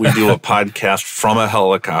pitch that we do a podcast from a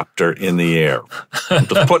helicopter in the air. I'm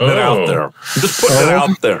just putting it out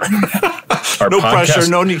there. No pressure,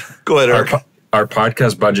 no need. Go ahead, Eric. Our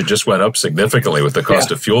podcast budget just went up significantly with the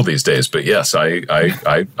cost of fuel these days, but yes,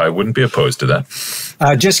 I wouldn't be opposed to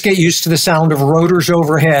that. Just get used to the sound of rotors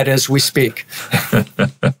overhead as we speak.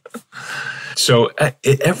 So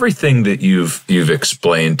everything that you've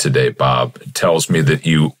explained today, Bob, tells me that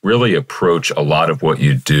you really approach a lot of what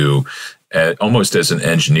you do almost as an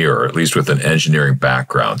engineer, or at least with an engineering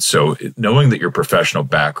background. So knowing that your professional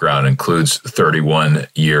background includes 31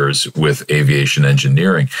 years with aviation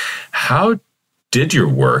engineering, how did your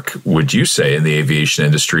work, would you say, in the aviation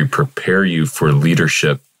industry prepare you for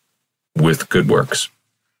leadership with GoodWorks?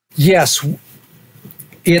 Yes,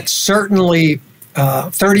 it's certainly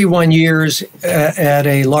 31 years at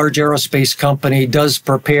a large aerospace company does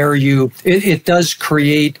prepare you. It does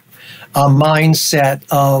create a mindset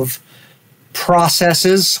of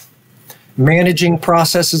processes, managing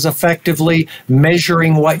processes effectively,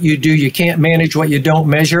 measuring what you do. You can't manage what you don't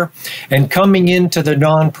measure. And coming into the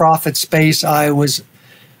nonprofit space, I was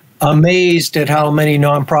amazed at how many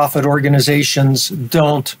nonprofit organizations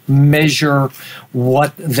don't measure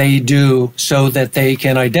what they do so that they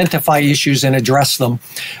can identify issues and address them,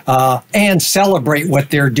 and celebrate what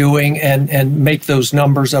they're doing and make those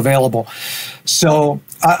numbers available. So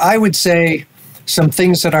I would say some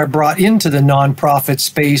things that I brought into the nonprofit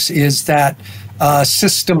space is that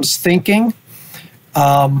systems thinking.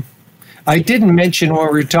 I didn't mention when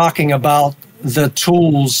we were talking about the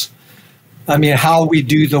tools, how we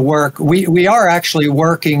do the work. We are actually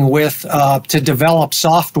working with to develop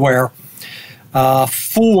software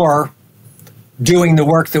for doing the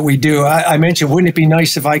work that we do. I mentioned, wouldn't it be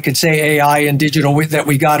nice if I could say AI and digital, that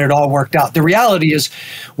we got it all worked out? The reality is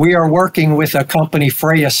we are working with a company,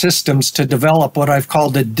 Freya Systems, to develop what I've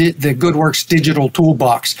called the GoodWorks Digital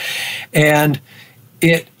Toolbox. And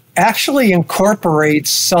it actually incorporates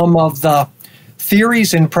some of the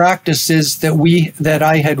theories and practices that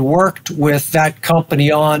I had worked with that company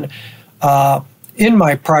on in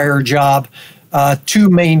my prior job to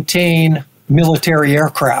maintain military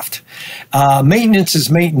aircraft. Maintenance is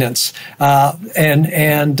maintenance.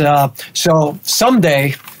 So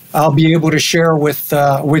someday I'll be able to share with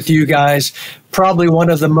you guys probably one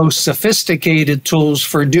of the most sophisticated tools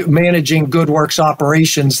for managing GoodWorks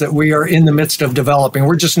operations that we are in the midst of developing.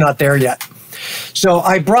 We're just not there yet. So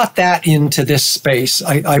I brought that into this space.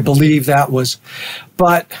 I believe that was,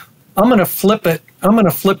 but I'm going to flip it. I'm going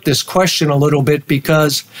to flip this question a little bit,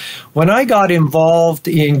 because when I got involved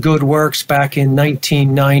in GoodWorks back in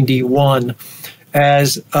 1991,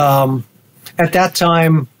 as at that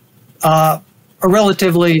time, I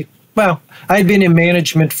had been in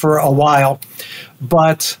management for a while,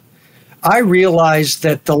 but I realized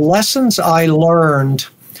that the lessons I learned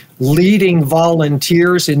leading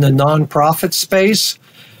volunteers in the nonprofit space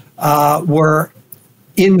were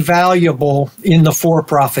invaluable in the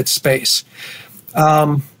for-profit space.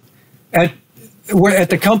 At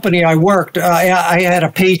the company I worked, I had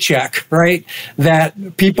a paycheck, right?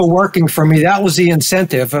 That people working for me, that was the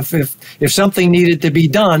incentive. If something needed to be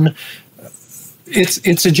done,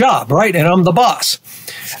 it's a job, right? And I'm the boss.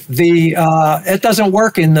 It doesn't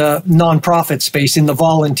work in the nonprofit space, in the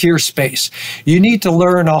volunteer space. You need to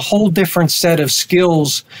learn a whole different set of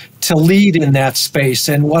skills to lead in that space.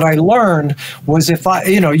 And what I learned was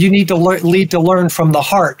you need to lead to learn from the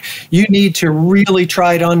heart. You need to really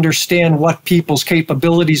try to understand what people's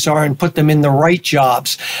capabilities are and put them in the right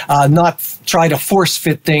jobs, not try to force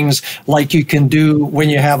fit things like you can do when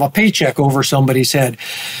you have a paycheck over somebody's head.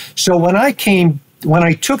 So when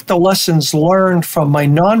I took the lessons learned from my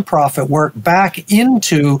nonprofit work back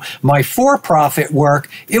into my for-profit work,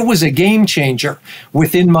 it was a game changer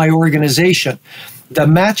within my organization. The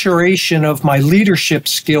maturation of my leadership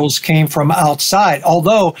skills came from outside,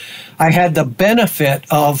 although I had the benefit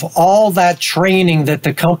of all that training that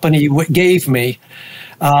the company gave me.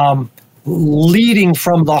 Leading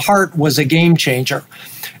from the heart was a game changer.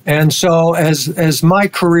 And so as my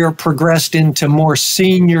career progressed into more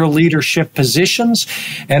senior leadership positions,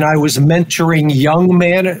 and I was mentoring young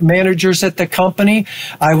managers at the company,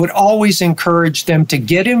 I would always encourage them to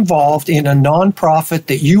get involved in a nonprofit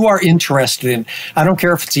that you are interested in. I don't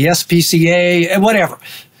care if it's the SPCA, whatever.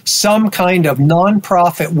 Some kind of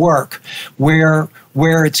nonprofit work where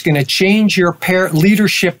it's going to change your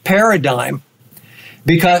leadership paradigm.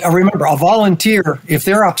 Because remember, a volunteer, if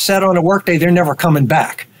they're upset on a workday, they're never coming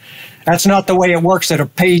back. That's not the way it works at a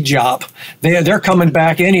paid job. They're coming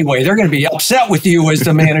back anyway. They're going to be upset with you as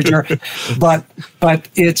the manager. but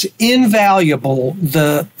it's invaluable,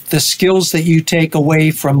 the skills that you take away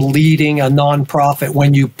from leading a nonprofit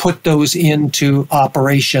when you put those into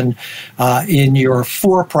operation in your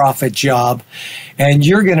for-profit job. And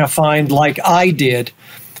you're going to find, like I did,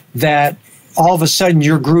 that all of a sudden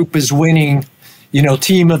your group is winning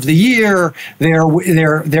team of the year.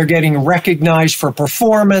 They're getting recognized for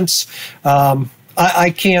performance. I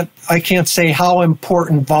can't say how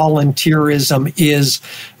important volunteerism is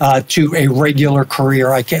to a regular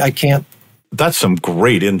career. I can't. That's some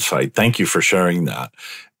great insight. Thank you for sharing that.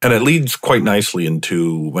 And it leads quite nicely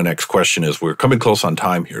into my next question is, we're coming close on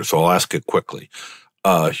time here, so I'll ask it quickly.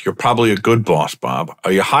 You're probably a good boss, Bob.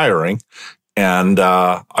 Are you hiring? And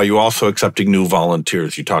are you also accepting new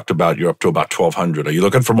volunteers? You talked about you're up to about 1,200. Are you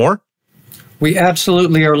looking for more? We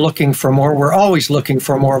absolutely are looking for more. We're always looking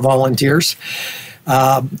for more volunteers.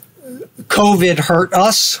 COVID hurt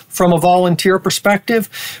us from a volunteer perspective.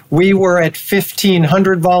 We were at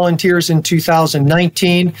 1,500 volunteers in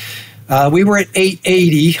 2019. We were at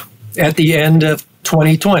 880 at the end of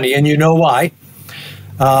 2020, and you know why.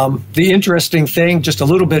 The interesting thing, just a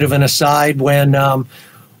little bit of an aside, when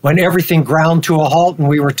everything ground to a halt and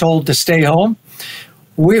we were told to stay home,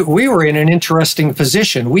 we were in an interesting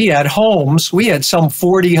position. We had homes, we had some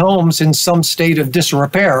 40 homes in some state of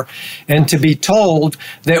disrepair, and to be told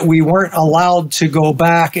that we weren't allowed to go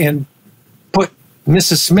back and put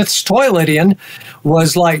Mrs. Smith's toilet in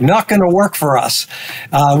was like not going to work for us.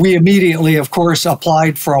 We immediately, of course,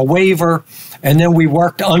 applied for a waiver, and then we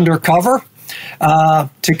worked undercover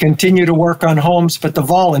to continue to work on homes, but the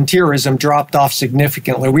volunteerism dropped off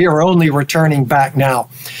significantly. We are only returning back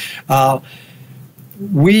now.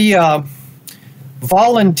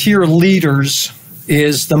 Volunteer leaders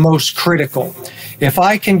is the most critical. If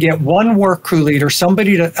I can get one work crew leader,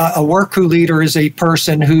 a work crew leader is a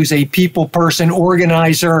person who's a people person,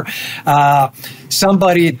 organizer,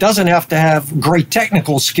 somebody that doesn't have to have great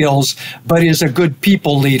technical skills, but is a good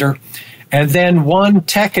people leader. And then one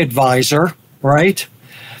tech advisor, right?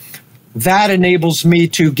 That enables me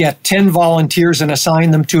to get 10 volunteers and assign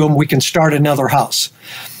them to them. We can start another house.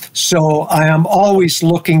 So I am always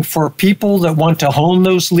looking for people that want to hone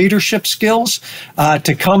those leadership skills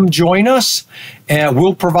to come join us, and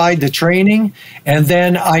we'll provide the training. And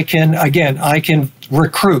then I can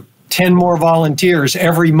recruit 10 more volunteers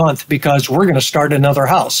every month because we're going to start another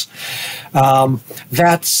house.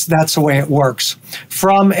 That's the way it works.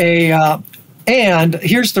 And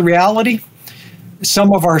here's the reality.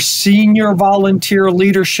 Some of our senior volunteer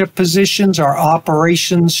leadership positions, our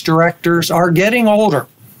operations directors, are getting older.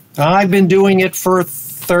 I've been doing it for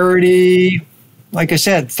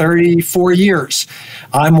 34 years.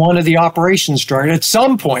 I'm one of the operations directors. At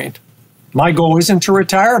some point, my goal isn't to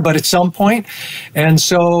retire, but at some point. And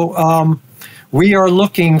so we are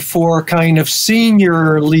looking for kind of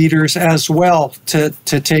senior leaders as well to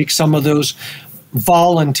take some of those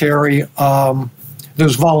volunteer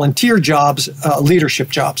jobs, leadership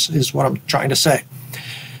jobs is what I'm trying to say.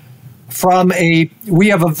 We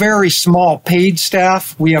have a very small paid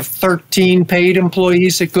staff. We have 13 paid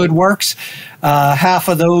employees at GoodWorks. Half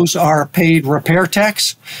of those are paid repair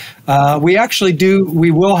techs. We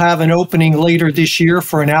will have an opening later this year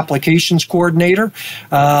for an applications coordinator.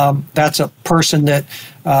 That's a person that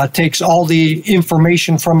takes all the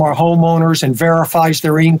information from our homeowners and verifies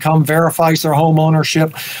their income, verifies their home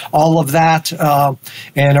ownership, all of that,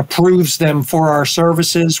 and approves them for our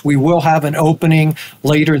services. We will have an opening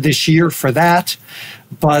later this year for that,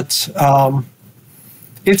 but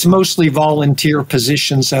it's mostly volunteer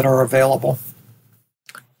positions that are available.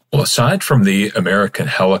 Well, aside from the American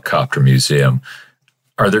Helicopter Museum,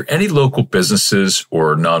 are there any local businesses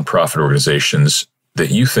or nonprofit organizations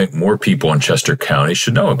that you think more people in Chester County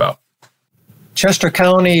should know about? Chester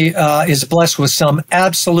County is blessed with some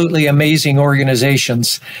absolutely amazing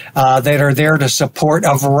organizations that are there to support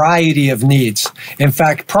a variety of needs. In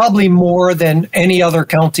fact, probably more than any other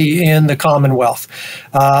county in the Commonwealth.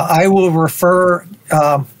 I will refer,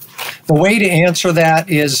 the way to answer that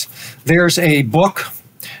is there's a book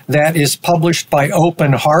that is published by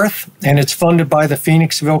Open Hearth, and it's funded by the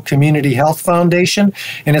Phoenixville Community Health Foundation,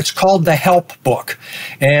 and it's called the Help Book.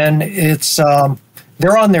 And it's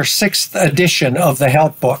they're on their 6th edition of the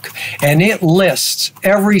Help Book, and it lists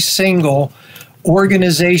every single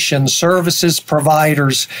organization, services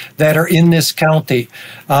providers that are in this county.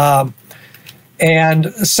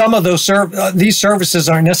 And some of these services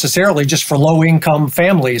aren't necessarily just for low-income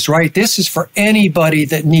families, right? This is for anybody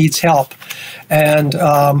that needs help. And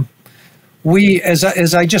as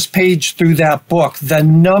I just paged through that book, the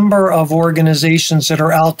number of organizations that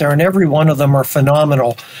are out there, and every one of them are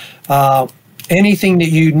phenomenal. Anything that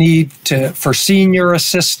you need for senior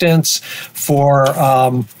assistance, for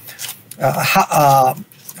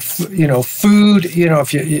food,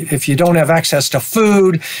 if you don't have access to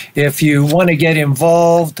food, if you want to get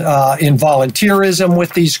involved in volunteerism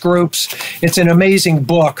with these groups, it's an amazing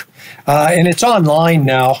book. And it's online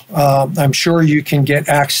now. I'm sure you can get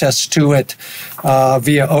access to it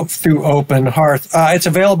through Open Hearth. It's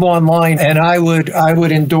available online, and I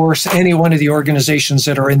would endorse any one of the organizations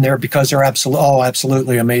that are in there because they're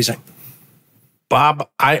absolutely amazing. Bob,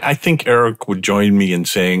 I think Eric would join me in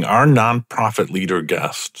saying our nonprofit leader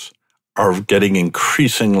guests are getting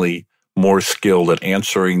increasingly more skilled at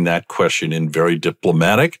answering that question in very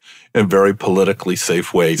diplomatic and very politically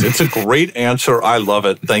safe ways. It's a great answer. I love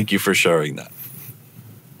it. Thank you for sharing that.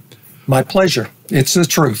 My pleasure. It's the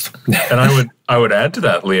truth. And I would add to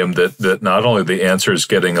that, Liam, that not only the answer is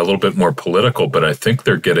getting a little bit more political, but I think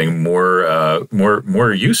they're getting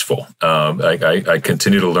more useful. I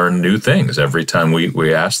continue to learn new things every time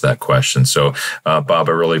we ask that question. So, Bob,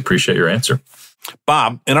 I really appreciate your answer.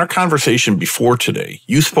 Bob, in our conversation before today,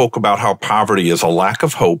 you spoke about how poverty is a lack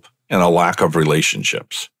of hope and a lack of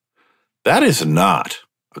relationships. That is not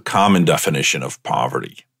a common definition of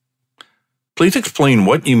poverty. Please explain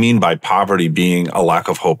what you mean by poverty being a lack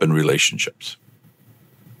of hope in relationships.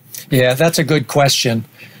 Yeah, that's a good question.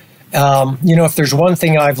 If there's one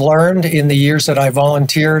thing I've learned in the years that I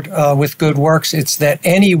volunteered with Good Works, it's that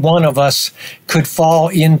any one of us could fall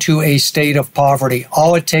into a state of poverty.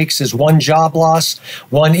 All it takes is one job loss,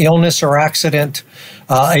 one illness or accident,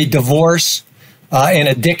 a divorce, an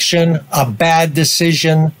addiction, a bad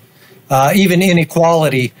decision, even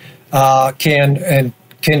inequality can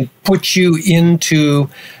put you into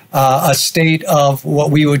a state of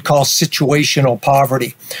what we would call situational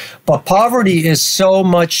poverty. But poverty is so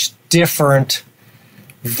much different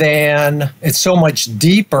it's so much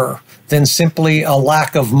deeper than simply a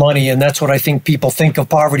lack of money. And that's what I think people think of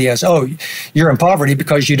poverty as. Oh, you're in poverty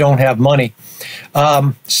because you don't have money.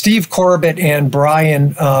 Steve Corbett and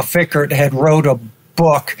Brian Fickert had wrote a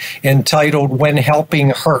book entitled When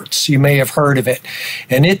Helping Hurts. You may have heard of it.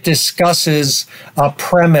 And it discusses a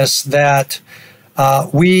premise that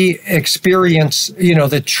we experience,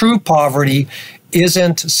 the true poverty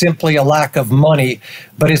isn't simply a lack of money,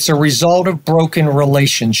 but it's a result of broken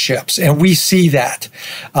relationships. And we see that.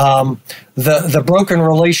 The broken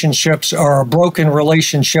relationships are a broken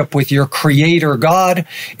relationship with your creator, God.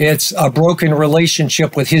 It's a broken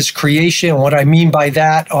relationship with his creation. What I mean by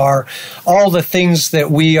that are all the things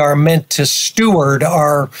that we are meant to steward,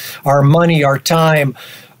 our money, our time,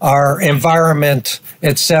 our environment,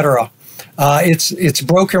 etc. It's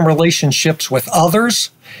broken relationships with others,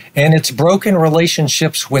 and it's broken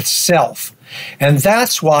relationships with self. And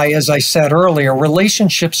that's why, as I said earlier,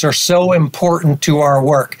 relationships are so important to our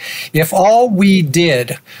work. If all we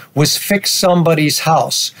did was fix somebody's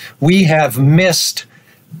house, we have missed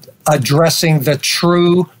addressing the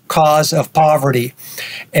true cause of poverty.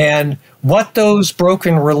 And what those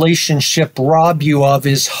broken relationships rob you of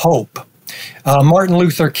is hope. Martin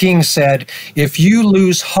Luther King said, if you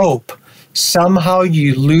lose hope, somehow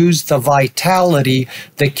you lose the vitality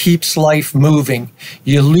that keeps life moving.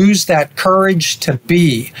 You lose that courage to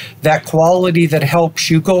be, that quality that helps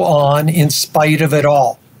you go on in spite of it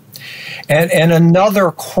all. And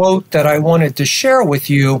another quote that I wanted to share with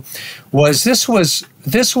you was this was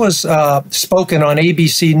spoken on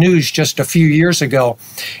ABC News just a few years ago.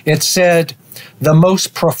 It said, "The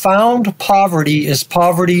most profound poverty is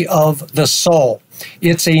poverty of the soul.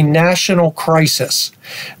 It's a national crisis.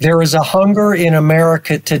 There is a hunger in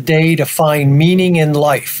America today to find meaning in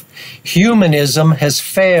life. Humanism has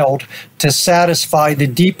failed to satisfy the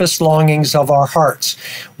deepest longings of our hearts.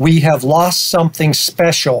 We have lost something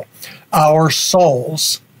special, our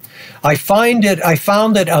souls." I found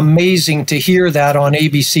it amazing to hear that on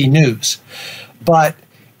ABC News, but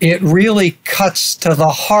it really cuts to the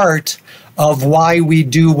heart of why we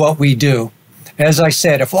do what we do. As I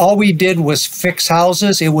said, if all we did was fix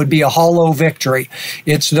houses, it would be a hollow victory.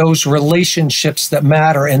 It's those relationships that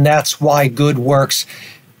matter, and that's why Good Works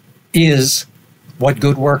is what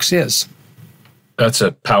Good Works is. That's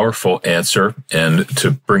a powerful answer. And to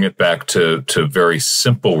bring it back to very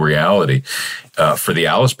simple reality, for the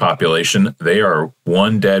Alice population, they are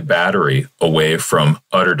one dead battery away from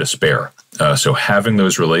utter despair. So having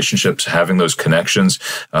those relationships, having those connections,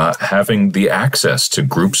 having the access to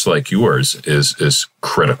groups like yours is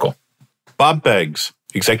critical. Bob Beggs,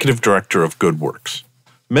 Executive Director of Good Works.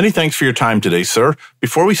 Many thanks for your time today, sir.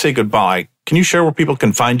 Before we say goodbye, can you share where people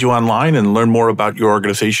can find you online and learn more about your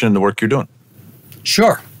organization and the work you're doing?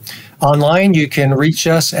 Sure. Online, you can reach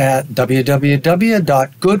us at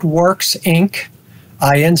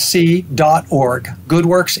www.goodworksinc.org,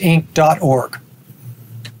 goodworksinc.org.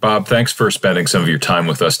 Bob, thanks for spending some of your time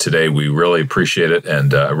with us today. We really appreciate it,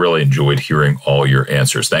 and I really enjoyed hearing all your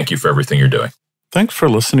answers. Thank you for everything you're doing. Thanks for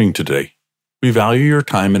listening today. We value your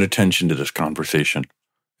time and attention to this conversation,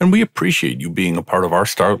 and we appreciate you being a part of our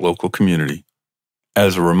Start Local community.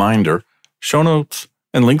 As a reminder, show notes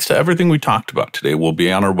and links to everything we talked about today will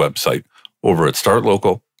be on our website over at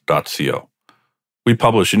startlocal.co. We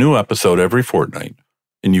publish a new episode every fortnight,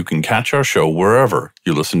 and you can catch our show wherever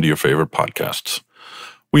you listen to your favorite podcasts.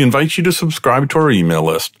 We invite you to subscribe to our email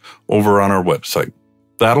list over on our website.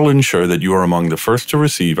 That'll ensure that you are among the first to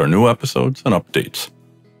receive our new episodes and updates.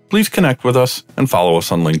 Please connect with us and follow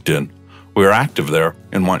us on LinkedIn. We are active there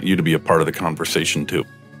and want you to be a part of the conversation too.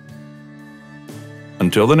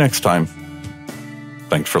 Until the next time,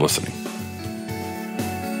 thanks for listening.